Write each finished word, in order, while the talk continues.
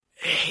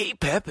Hey,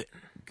 Pepin.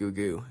 Goo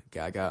goo,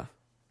 gaga.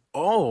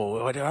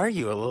 Oh, what are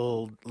you, a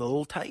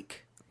little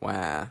tyke?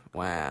 Wah,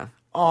 wah.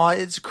 Aw,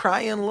 it's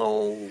crying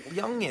little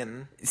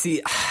youngin.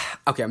 See,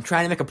 okay, I'm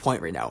trying to make a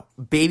point right now.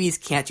 Babies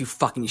can't do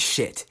fucking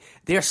shit.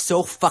 They are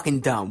so fucking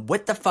dumb.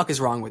 What the fuck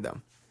is wrong with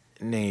them?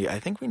 Nate, I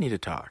think we need to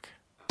talk.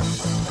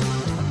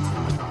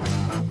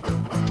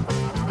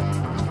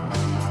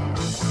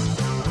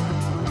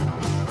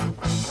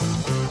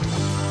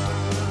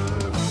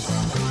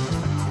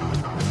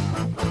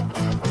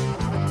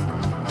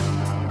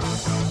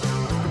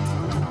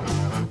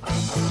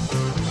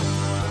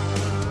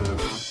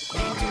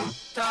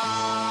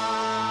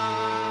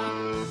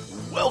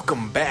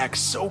 Welcome back.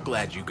 So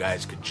glad you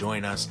guys could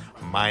join us.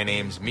 My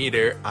name's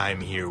Meader. I'm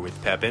here with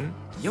Pepin.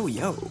 Yo,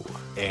 yo.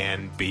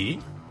 And B.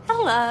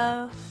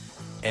 Hello.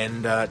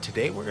 And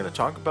today we're going to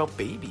talk about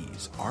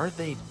babies. Are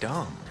they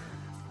dumb?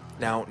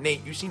 Now,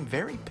 Nate, you seem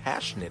very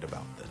passionate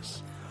about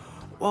this.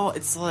 Well,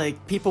 it's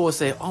like people will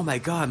say, oh my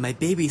god, my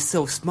baby's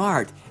so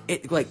smart.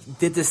 It, like,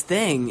 did this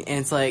thing. And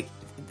it's like,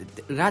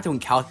 they're not doing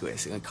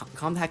calculus. Like,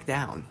 calm the heck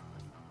down.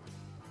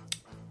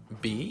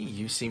 B,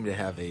 you seem to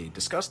have a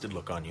disgusted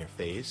look on your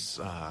face.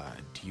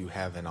 Do you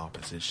have an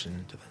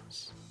opposition to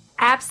this?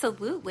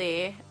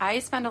 Absolutely. I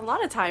spend a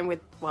lot of time with,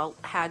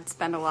 had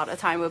spent a lot of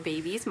time with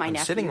babies. My I'm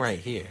nephews. sitting right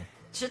here.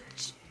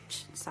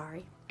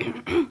 Sorry.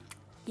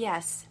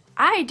 Yes,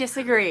 I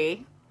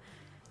disagree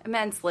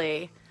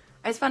immensely.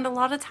 I spend a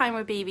lot of time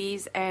with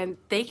babies, and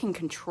they can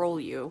control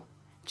you.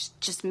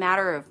 Just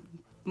matter of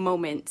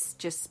moments.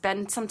 Just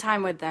spend some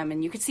time with them,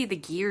 and you can see the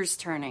gears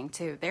turning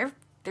too. They're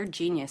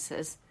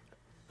geniuses.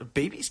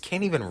 Babies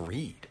can't even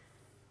read.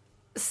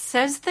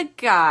 Says the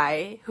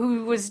guy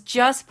who was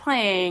just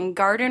playing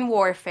Garden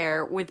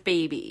Warfare with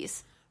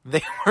babies.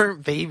 They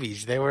weren't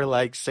babies. They were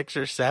like 6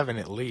 or 7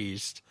 at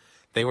least.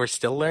 They were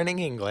still learning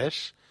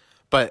English.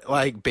 But,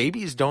 like,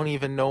 babies don't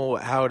even know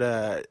how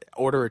to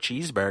order a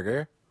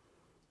cheeseburger.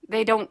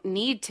 They don't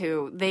need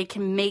to. They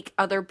can make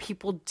other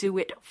people do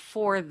it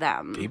for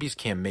them. Babies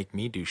can't make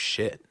me do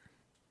shit.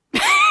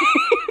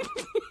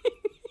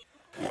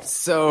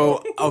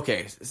 So,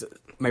 okay, so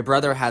my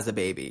brother has a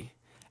baby,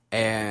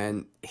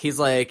 and he's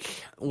like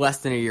less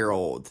than a year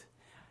old.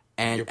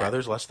 And Your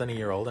brother's less than a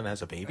year old and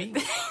has a baby?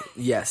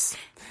 Yes.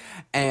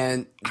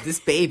 And this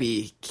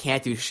baby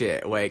can't do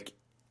shit. Like,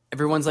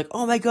 everyone's like,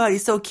 oh my god,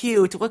 he's so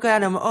cute. Look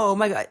at him. Oh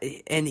my god.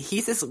 And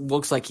he just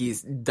looks like he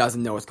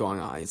doesn't know what's going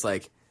on. He's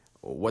like,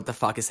 what the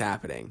fuck is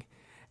happening?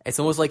 It's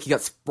almost like he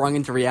got sprung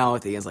into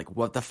reality. It's like,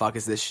 what the fuck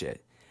is this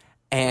shit?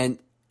 And,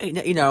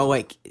 you know,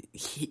 like,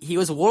 he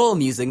was a little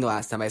amusing the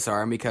last time I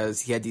saw him because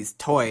he had these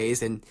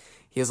toys and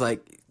he was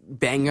like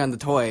banging on the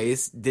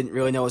toys, didn't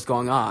really know what's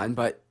going on,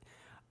 but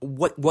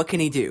what can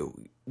he do?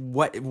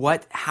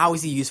 How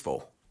is he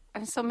useful?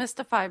 I'm so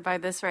mystified by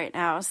this right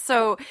now.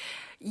 So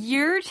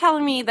you're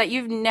telling me that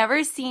you've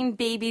never seen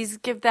babies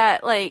give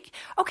that, like,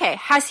 okay,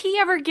 has he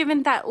ever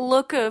given that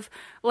look of,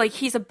 like,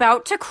 he's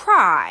about to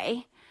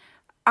cry,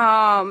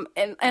 and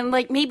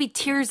like, maybe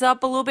tears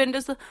up a little bit and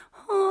just,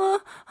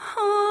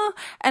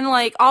 and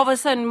like, all of a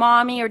sudden,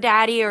 mommy or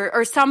daddy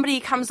or somebody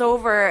comes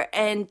over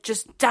and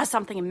just does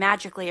something and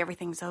magically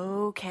everything's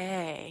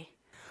okay.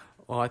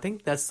 Well, I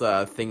think that's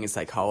the thing in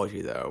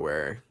psychology, though,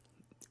 where,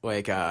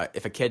 like,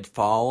 if a kid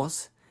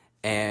falls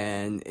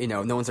and, you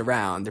know, no one's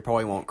around, they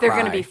probably won't cry. They're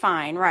going to be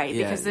fine, right?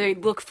 Yeah. Because they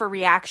look for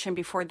reaction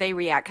before they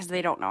react because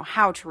they don't know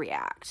how to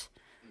react.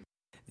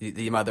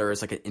 The mother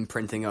is like an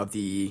imprinting of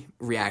the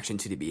reaction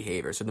to the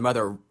behavior. So the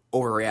mother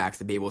overreacts,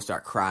 the baby will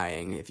start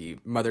crying. If you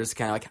mother's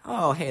kind of like,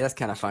 oh, hey, that's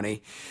kind of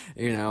funny,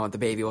 you know, the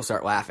baby will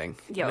start laughing.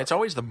 Yo. And it's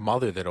always the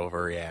mother that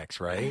overreacts,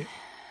 right?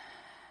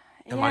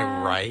 Am Yeah.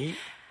 I right?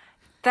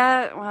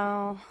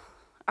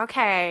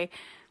 Okay.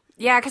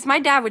 Yeah, because my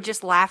dad would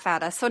just laugh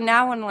at us. So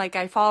now when, like,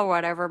 I fall or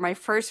whatever, my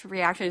first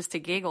reaction is to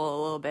giggle a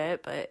little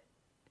bit, but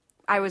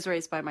I was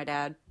raised by my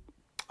dad.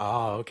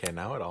 Oh, okay.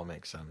 Now it all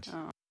makes sense.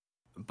 Oh.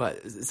 But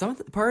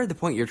part of the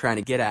point you're trying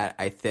to get at,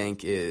 I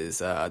think, is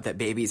that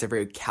babies are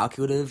very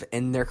calculative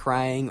in their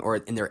crying or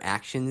in their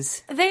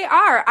actions. They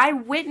are. I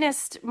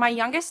witnessed my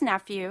youngest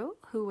nephew,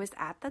 who was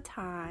at the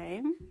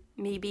time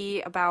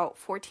maybe about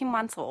 14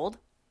 months old,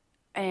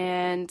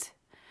 and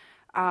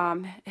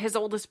his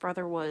oldest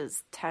brother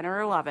was 10 or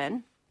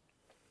 11.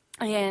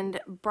 And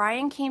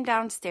Brian came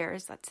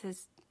downstairs, that's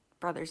his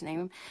brother's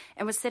name,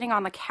 and was sitting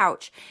on the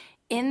couch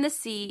in the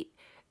seat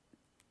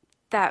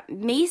that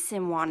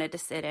Mason wanted to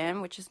sit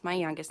in, which is my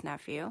youngest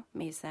nephew,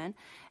 Mason.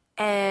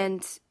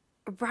 And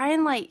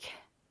Brian, like,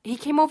 he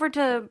came over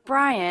to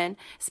Brian,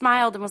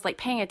 smiled, and was, like,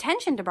 paying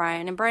attention to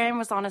Brian. And Brian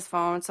was on his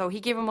phone, so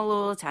he gave him a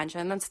little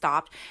attention, then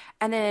stopped.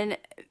 And then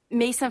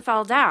Mason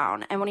fell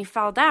down. And when he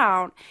fell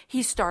down,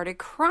 he started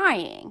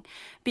crying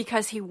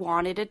because he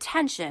wanted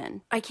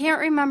attention. I can't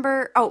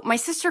remember. Oh, my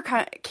sister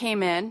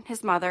came in,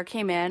 his mother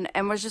came in,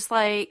 and was just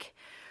like,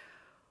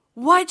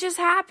 what just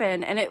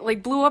happened? And it,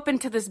 like, blew up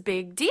into this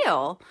big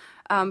deal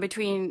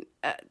between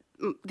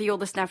the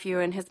oldest nephew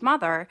and his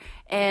mother.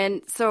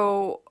 And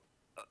so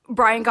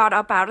Brian got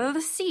up out of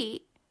the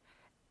seat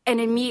And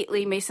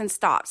immediately Mason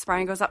stops.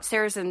 Brian goes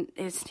upstairs and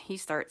he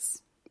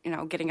starts,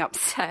 getting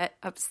upset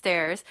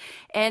upstairs.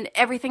 And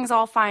everything's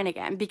all fine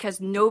again because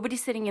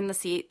nobody's sitting in the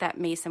seat that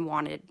Mason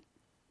wanted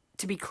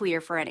to be clear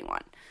for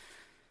anyone.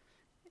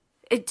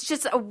 It's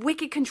just a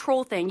wicked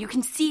control thing. You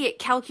can see it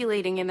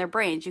calculating in their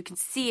brains. You can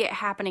see it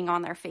happening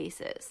on their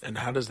faces. And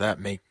how does that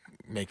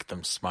make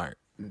them smart?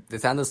 They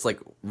sound just like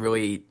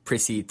really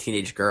prissy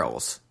teenage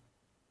girls.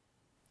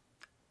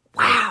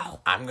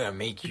 Wow. I'm going to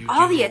make you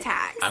all the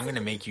attacks. I'm going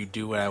to make you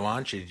do what I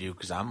want you to do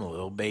because I'm a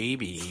little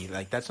baby.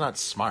 Like, that's not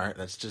smart.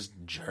 That's just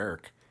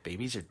jerk.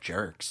 Babies are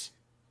jerks.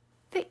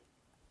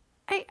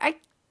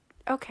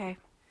 Okay.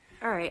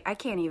 All right. I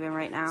can't even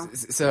right now.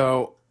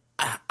 So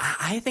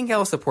I think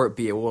I'll support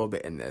B a little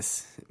bit in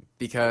this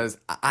because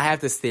I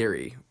have this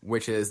theory,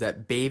 which is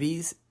that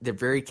babies, they're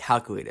very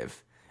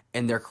calculative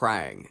and they're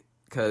crying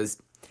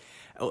because,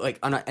 like,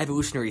 on an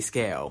evolutionary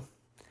scale,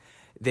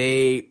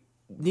 they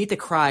need to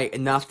cry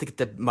enough to get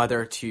the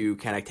mother to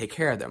kind of take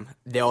care of them.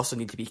 They also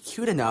need to be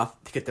cute enough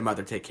to get the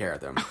mother to take care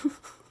of them,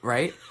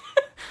 right?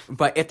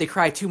 But if they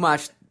cry too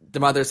much, the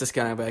mother's just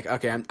gonna be like,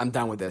 okay, I'm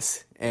done with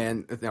this,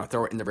 and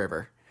throw it in the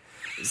river.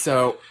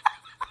 So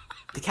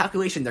the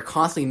calculation they're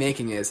constantly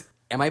making is,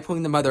 am I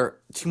putting the mother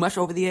too much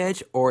over the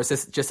edge, or is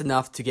this just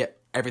enough to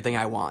get everything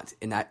I want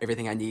and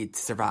everything I need to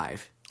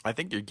survive? I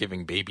think you're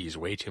giving babies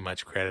way too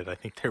much credit. I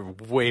think they're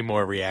way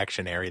more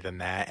reactionary than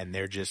that, and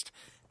they're just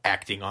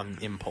acting on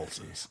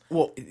impulses.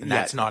 Well,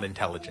 that's not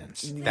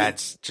intelligence.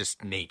 That's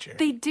just nature.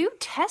 They do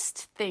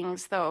test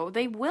things, though.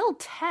 They will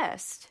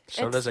test.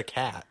 So does a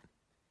cat.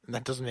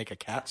 That doesn't make a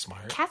cat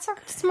smart. Cats are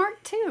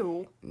smart,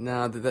 too.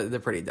 No, they're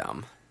pretty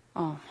dumb.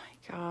 Oh,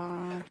 my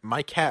God.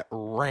 My cat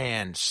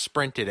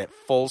sprinted at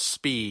full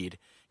speed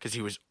because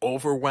he was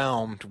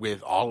overwhelmed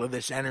with all of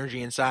this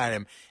energy inside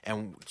him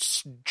and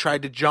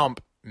tried to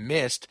jump,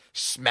 missed,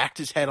 smacked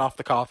his head off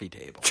the coffee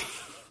table.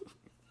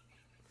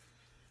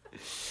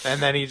 And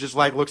then he just,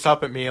 looks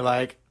up at me,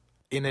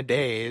 in a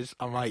daze.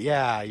 I'm like,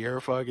 yeah, you're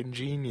a fucking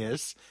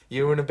genius.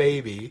 You and a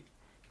baby.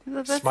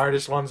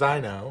 Smartest ones I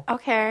know.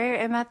 Okay,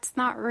 and that's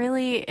not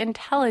really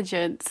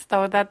intelligence,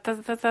 though.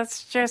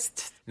 That's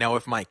just... Now,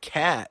 if my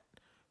cat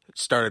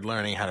started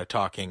learning how to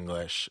talk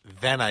English,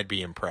 then I'd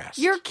be impressed.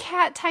 Your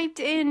cat typed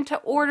in to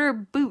order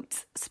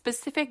boots,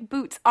 specific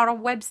boots, on a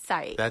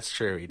website. That's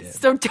true, he did.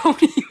 So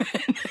don't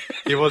even.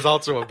 He was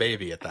also a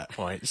baby at that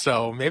point,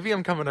 so maybe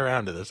I'm coming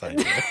around to this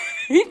idea.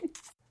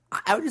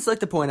 I would just like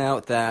to point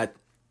out that,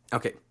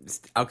 okay,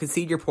 I'll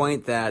concede your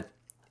point that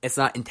it's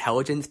not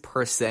intelligence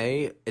per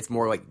se, it's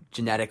more like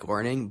genetic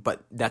learning,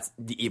 but that's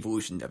the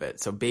evolution of it.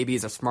 So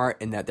babies are smart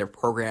in that they're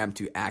programmed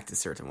to act a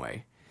certain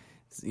way,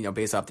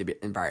 based off the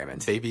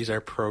environment. Babies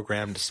are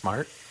programmed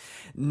smart?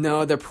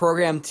 No, they're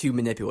programmed to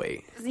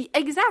manipulate.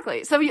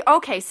 Exactly. So,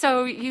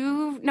 so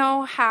you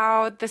know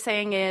how the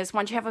saying is,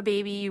 once you have a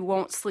baby, you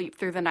won't sleep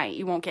through the night.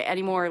 You won't get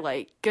any more,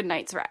 good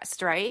night's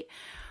rest, right?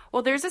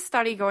 Well, there's a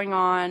study going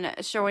on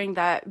showing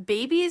that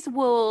babies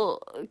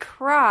will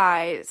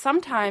cry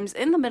sometimes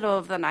in the middle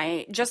of the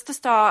night just to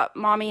stop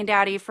mommy and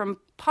daddy from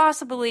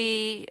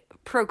possibly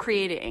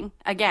procreating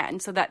again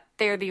so that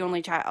they're the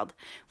only child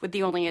with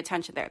the only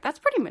attention there. That's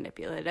pretty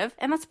manipulative,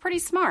 and that's pretty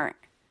smart.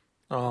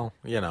 Oh,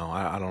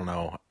 I don't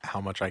know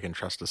how much I can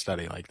trust a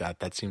study like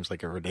that. That seems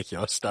like a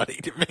ridiculous study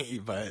to me,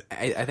 but...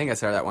 I think I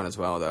saw that one as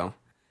well, though.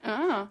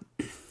 Oh.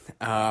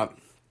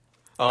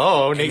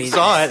 Nate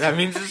saw it. That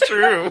means it's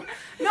true.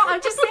 No,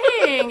 I'm just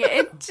saying.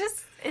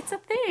 It's a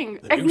thing.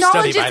 The new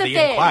Acknowledge study by it's a the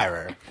thing.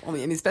 Inquirer. I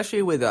mean,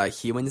 especially with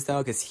humans, though,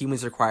 because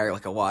humans require,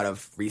 a lot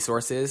of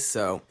resources,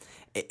 so...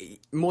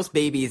 most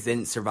babies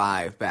didn't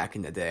survive back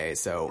in the day,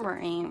 so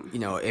right.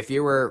 If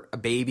you were a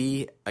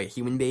baby, a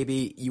human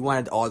baby, you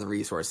wanted all the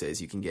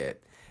resources you can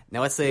get. Now,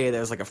 let's say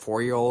there's a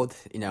 4-year-old,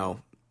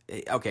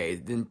 okay,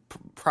 then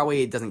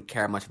probably it doesn't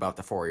care much about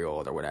the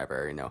 4-year-old or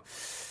whatever,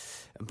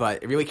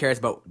 but it really cares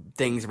about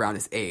things around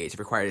its age. It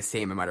requires the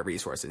same amount of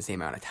resources, the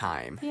same amount of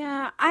time.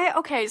 Yeah,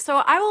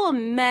 so I will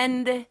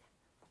amend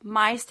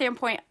my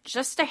standpoint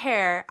just a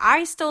hair.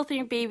 I still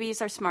think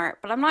babies are smart,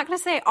 but I'm not going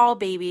to say all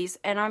babies.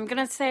 And I'm going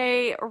to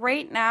say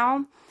right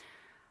now,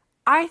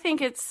 I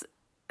think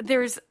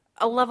there's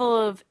a level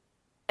of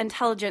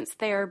intelligence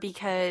there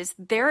because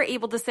they're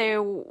able to say,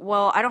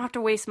 well, I don't have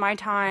to waste my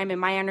time and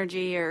my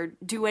energy or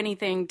do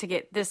anything to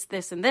get this,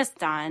 and this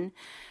done.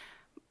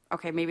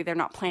 Okay, maybe they're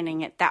not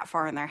planning it that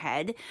far in their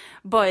head,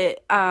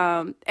 but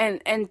and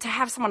to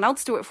have someone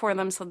else do it for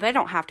them so they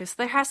don't have to. So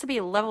there has to be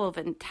a level of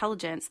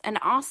intelligence, and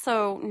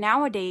also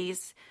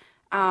nowadays,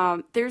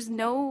 there's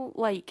no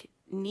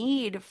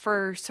need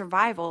for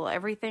survival.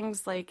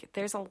 Everything's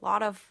there's a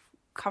lot of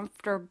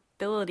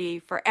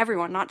comfortability for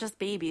everyone, not just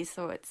babies.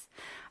 So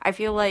I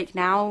feel like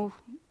now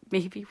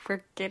maybe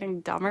we're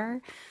getting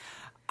dumber.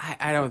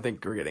 I don't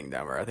think we're getting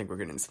dumber. I think we're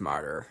getting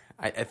smarter.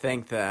 I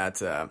think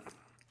that.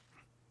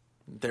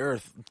 There are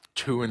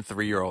 2- and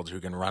 3-year-olds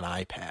who can run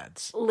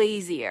iPads.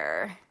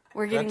 Lazier.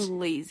 We're getting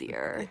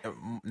lazier.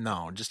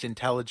 No, just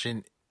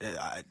intelligent,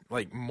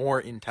 more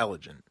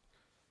intelligent.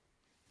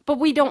 but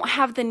we don't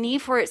have the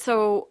need for it.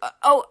 So,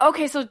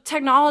 okay. So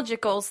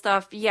technological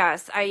stuff.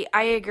 Yes, I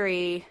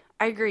agree.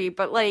 I agree.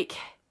 But like,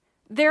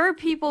 there are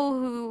people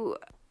who,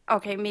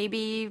 okay,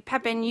 maybe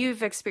Pepin,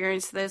 you've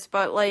experienced this,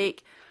 but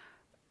like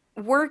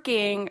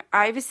working,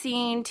 I've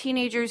seen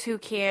teenagers who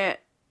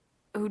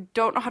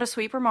don't know how to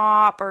sweep or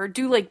mop or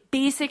do like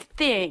basic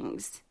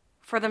things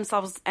for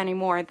themselves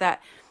anymore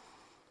that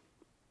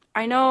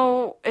I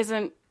know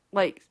isn't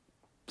like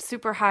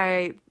super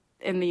high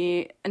in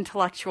the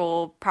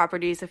intellectual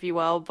properties, if you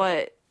will,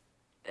 but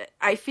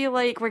I feel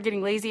like we're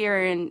getting lazier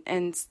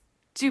and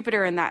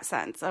stupider in that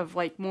sense of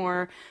like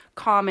more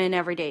common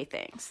everyday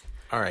things.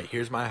 All right,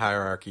 here's my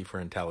hierarchy for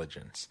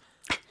intelligence.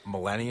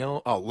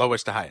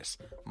 Lowest to highest.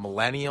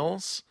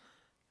 Millennials,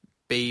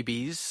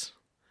 babies,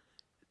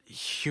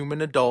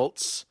 human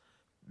adults,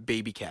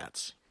 baby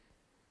cats.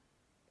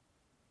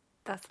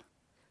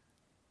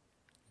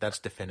 That's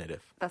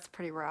definitive. That's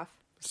pretty rough.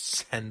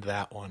 Send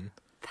that one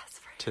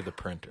to the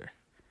printer.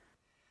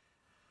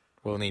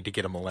 We'll need to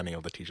get a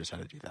millennial to teach us how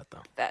to do that,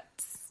 though.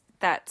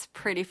 That's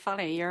pretty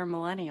funny. You're a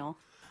millennial.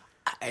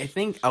 I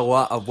think a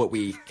lot of what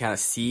we kind of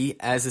see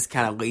as this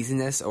kind of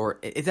laziness, or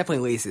it's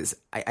definitely laziness.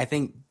 I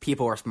think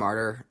people are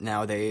smarter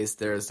nowadays.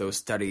 There's those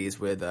studies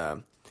with,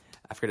 I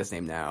forget his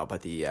name now,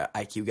 but the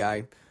IQ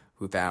guy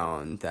who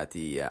found that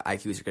the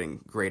IQs are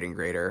getting greater and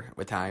greater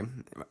with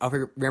time. I'll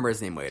remember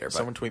his name later. But,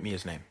 someone tweet me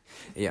his name.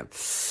 Yeah.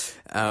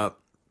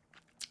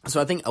 So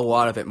I think a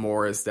lot of it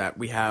more is that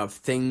we have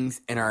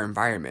things in our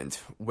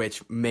environment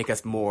which make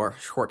us more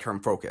short-term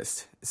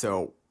focused.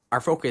 So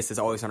our focus is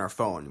always on our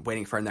phone,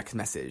 waiting for our next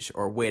message,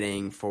 or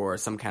waiting for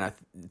some kind of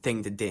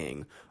thing to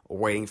ding, or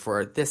waiting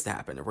for this to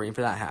happen, or waiting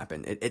for that to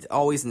happen. It's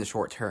always in the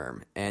short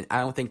term, and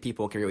I don't think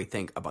people can really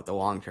think about the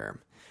long term.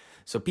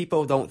 So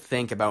people don't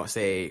think about,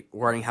 say,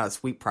 learning how to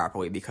sweep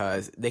properly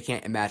because they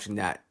can't imagine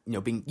that,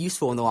 being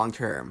useful in the long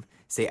term,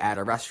 say at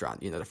a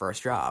restaurant, the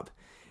first job.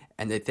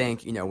 And they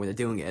think, when they're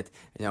doing it,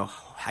 I'm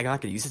not going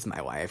to use this in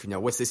my life.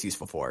 What's this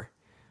useful for?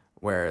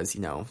 Whereas,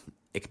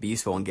 it could be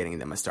useful in getting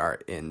them a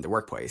start in the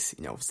workplace,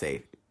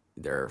 say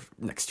their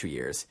next 2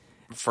 years.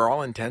 For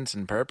all intents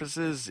and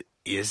purposes,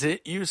 is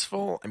it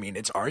useful? I mean,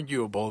 it's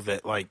arguable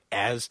that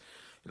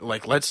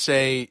let's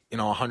say,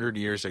 100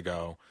 years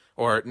ago,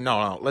 or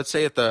no, let's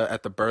say at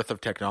the birth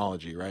of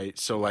technology, right?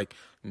 So like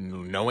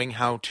knowing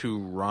how to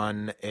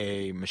run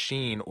a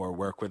machine or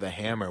work with a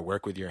hammer,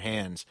 work with your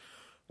hands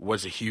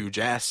was a huge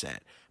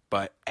asset.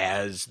 But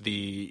as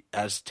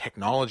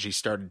technology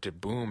started to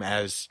boom,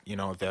 as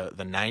the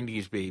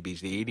 90s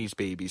babies, the 80s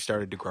babies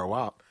started to grow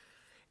up,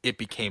 it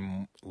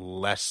became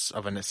less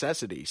of a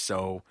necessity.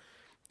 So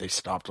they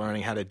stopped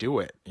learning how to do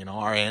it.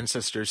 Our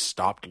ancestors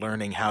stopped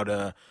learning how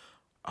to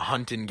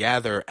hunt and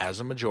gather as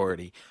a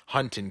majority,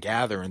 hunt and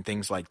gather and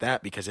things like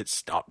that, because it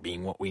stopped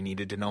being what we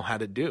needed to know how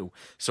to do.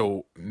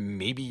 So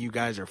maybe you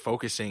guys are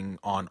focusing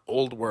on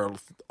old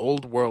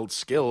world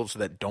skills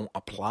that don't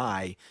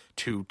apply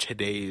to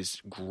today's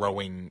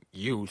growing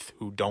youth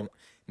who don't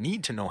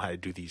need to know how to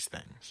do these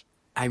things.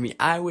 I mean,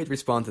 I would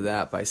respond to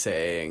that by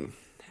saying,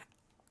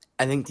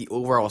 I think the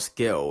overall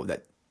skill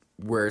that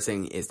we're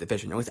saying is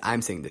deficient, or at least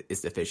I'm saying that is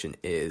deficient,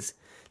 is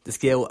the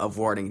skill of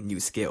learning new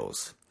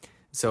skills.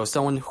 So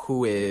someone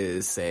who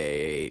is,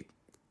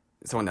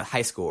 someone at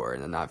high school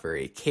and they're not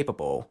very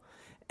capable,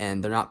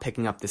 and they're not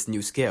picking up this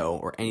new skill,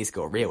 or any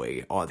skill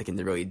really, all they can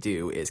really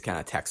do is kind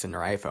of text on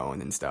their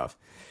iPhone and stuff.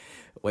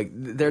 Like,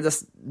 they're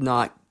just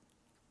not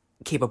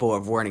capable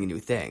of learning new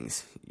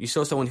things. You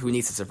show someone who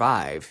needs to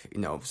survive,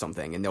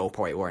 something, and they'll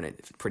probably learn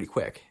it pretty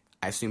quick.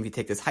 I assume if you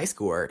take this high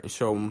schooler and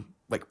show them,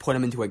 put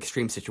them into an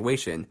extreme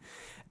situation,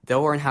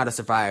 they'll learn how to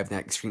survive in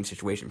that extreme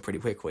situation pretty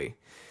quickly.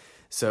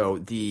 So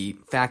the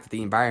fact that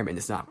the environment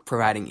is not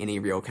providing any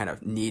real kind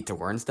of need to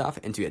learn stuff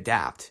and to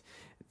adapt,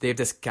 they've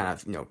just kind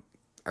of,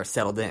 are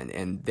settled in,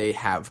 and they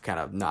have kind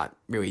of not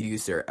really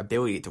used their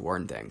ability to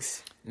learn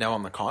things. Now,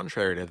 on the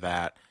contrary to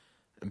that,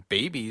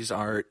 babies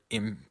are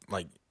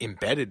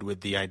embedded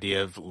with the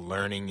idea of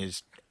learning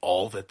is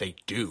all that they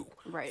do.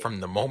 Right.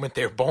 From the moment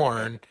they're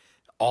born,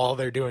 all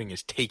they're doing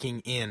is taking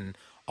in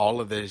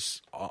all of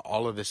this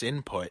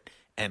input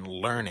and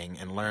learning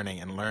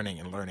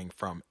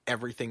from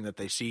everything that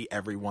they see,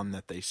 everyone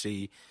that they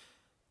see.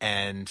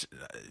 And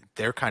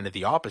they're kind of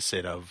the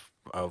opposite of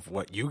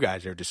what you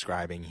guys are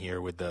describing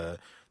here with the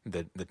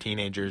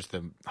teenagers,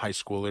 the high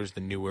schoolers,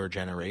 the newer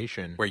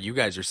generation, where you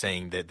guys are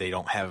saying that they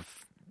don't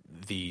have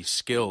the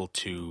skill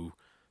to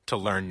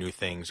learn new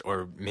things,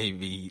 or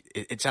maybe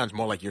it sounds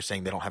more like you're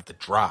saying they don't have the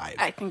drive.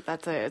 I think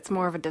that's it. It's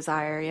more of a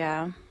desire,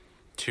 yeah.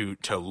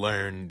 To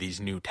learn these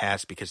new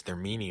tasks because they're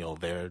menial.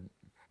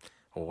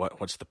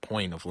 What's the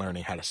point of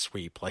learning how to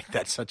sweep? Like,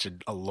 that's such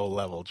a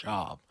low-level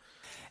job.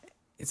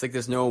 It's like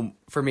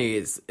for me,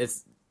 it's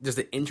there's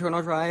an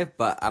internal drive,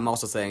 but I'm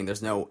also saying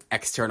there's no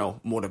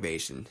external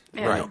motivation.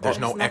 Yeah, right. There's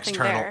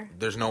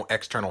no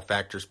external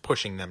factors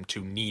pushing them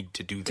to need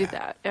to do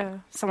that. Yeah.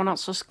 Someone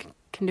else just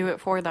can do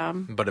it for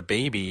them. But a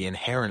baby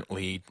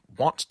inherently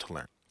wants to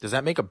learn. Does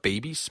that make a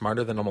baby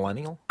smarter than a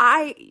millennial?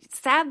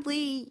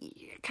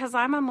 Sadly, because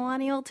I'm a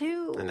millennial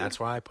too. And that's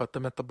why I put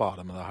them at the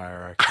bottom of the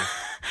hierarchy.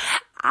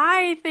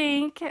 I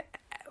think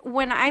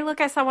when I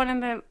look at someone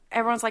and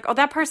everyone's like, oh,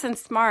 that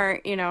person's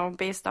smart,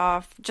 based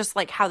off just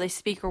like how they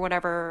speak or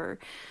whatever.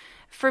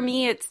 For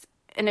me, it's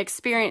an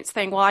experience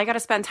thing. Well, I got to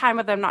spend time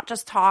with them, not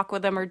just talk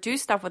with them or do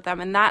stuff with them.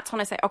 And that's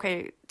when I say,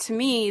 okay, to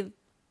me,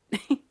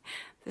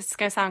 this is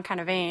going to sound kind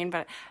of vain,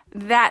 but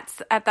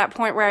that's at that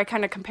point where I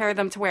kind of compare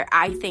them to where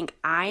I think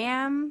I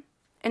am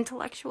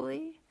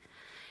intellectually.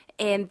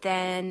 And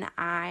then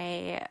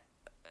I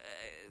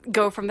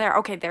go from there.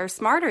 Okay, they're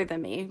smarter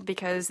than me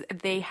because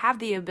they have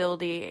the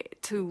ability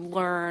to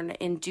learn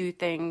and do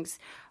things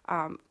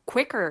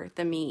quicker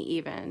than me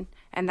even.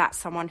 And that's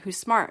someone who's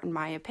smart, in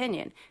my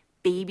opinion.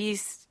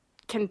 Babies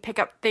can pick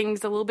up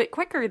things a little bit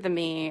quicker than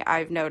me,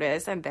 I've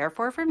noticed. And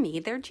therefore, for me,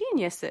 they're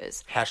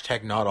geniuses.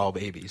 # not all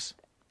babies.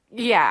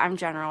 Yeah, I'm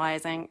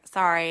generalizing.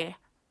 Sorry.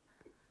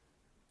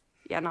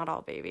 Yeah, not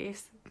all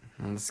babies.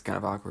 This is kind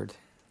of awkward.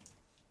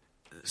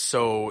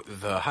 So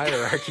the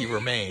hierarchy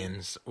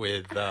remains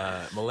with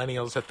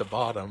millennials at the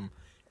bottom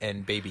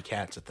and baby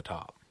cats at the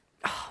top.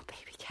 Oh,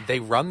 baby cat.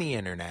 They run the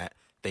internet.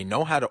 They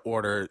know how to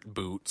order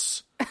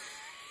boots.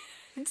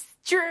 It's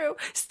true.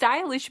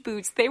 Stylish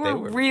boots. They were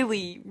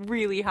really,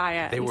 really high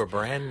end. They were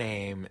brand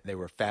name. They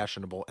were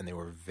fashionable, and they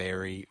were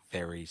very,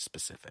 very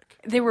specific.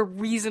 They were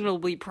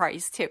reasonably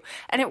priced too.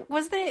 And it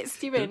wasn't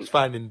Steven. Just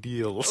finding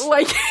deals.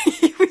 Like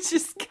he was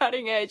just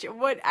cutting edge.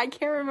 I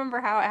can't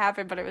remember how it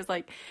happened, but it was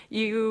like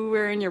you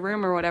were in your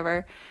room or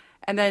whatever.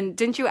 And then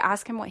didn't you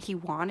ask him what he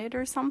wanted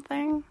or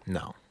something?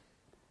 No.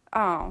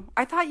 Oh,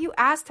 I thought you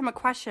asked him a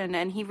question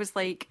and he was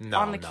like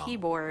on the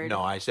keyboard.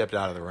 No, I stepped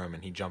out of the room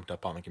and he jumped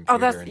up on the computer.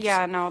 That's what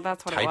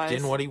it was. Typed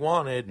in what he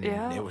wanted.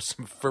 And it was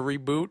some furry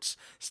boots,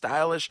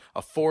 stylish,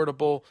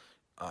 affordable,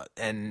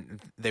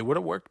 and they would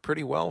have worked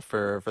pretty well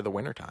for the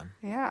wintertime.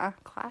 Yeah,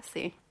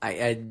 classy.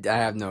 I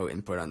have no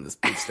input on this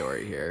boot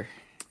story here.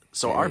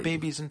 So are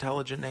babies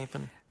intelligent,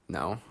 Nathan?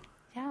 No.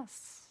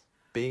 Yes.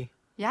 B?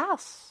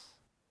 Yes.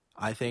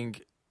 I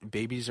think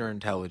babies are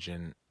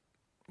intelligent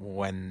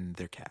when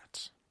they're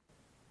cats.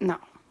 No.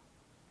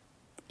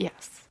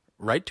 Yes.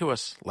 Write to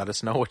us. Let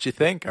us know what you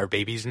think. Are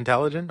babies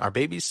intelligent? Are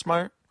babies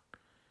smart?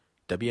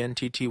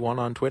 WNTT1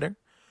 on Twitter.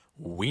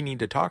 We Need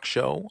to Talk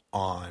Show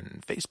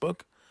on Facebook.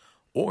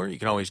 Or you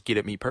can always get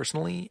at me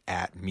personally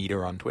at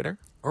Meader on Twitter.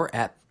 Or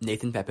at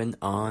Nathan Pepin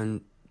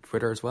on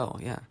Twitter as well,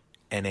 yeah.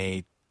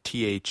 NATHAN.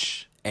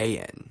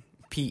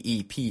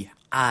 PEPIN.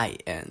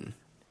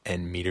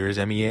 And Meader is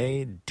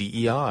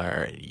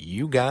MEADER.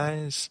 You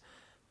guys,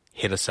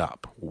 hit us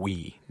up.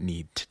 We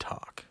need to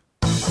talk.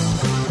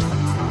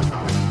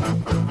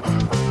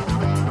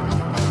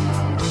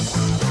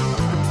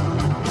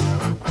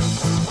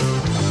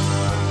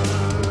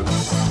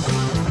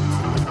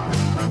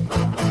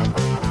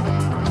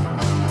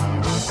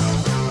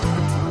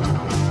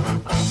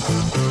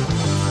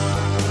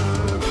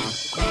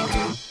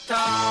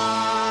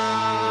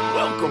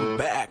 Welcome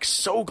back.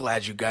 So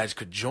glad you guys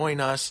could join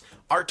us.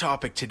 Our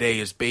topic today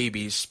is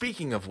babies.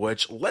 Speaking of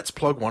which, let's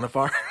plug one of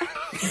our...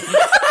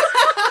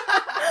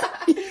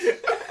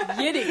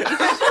 Yiddish.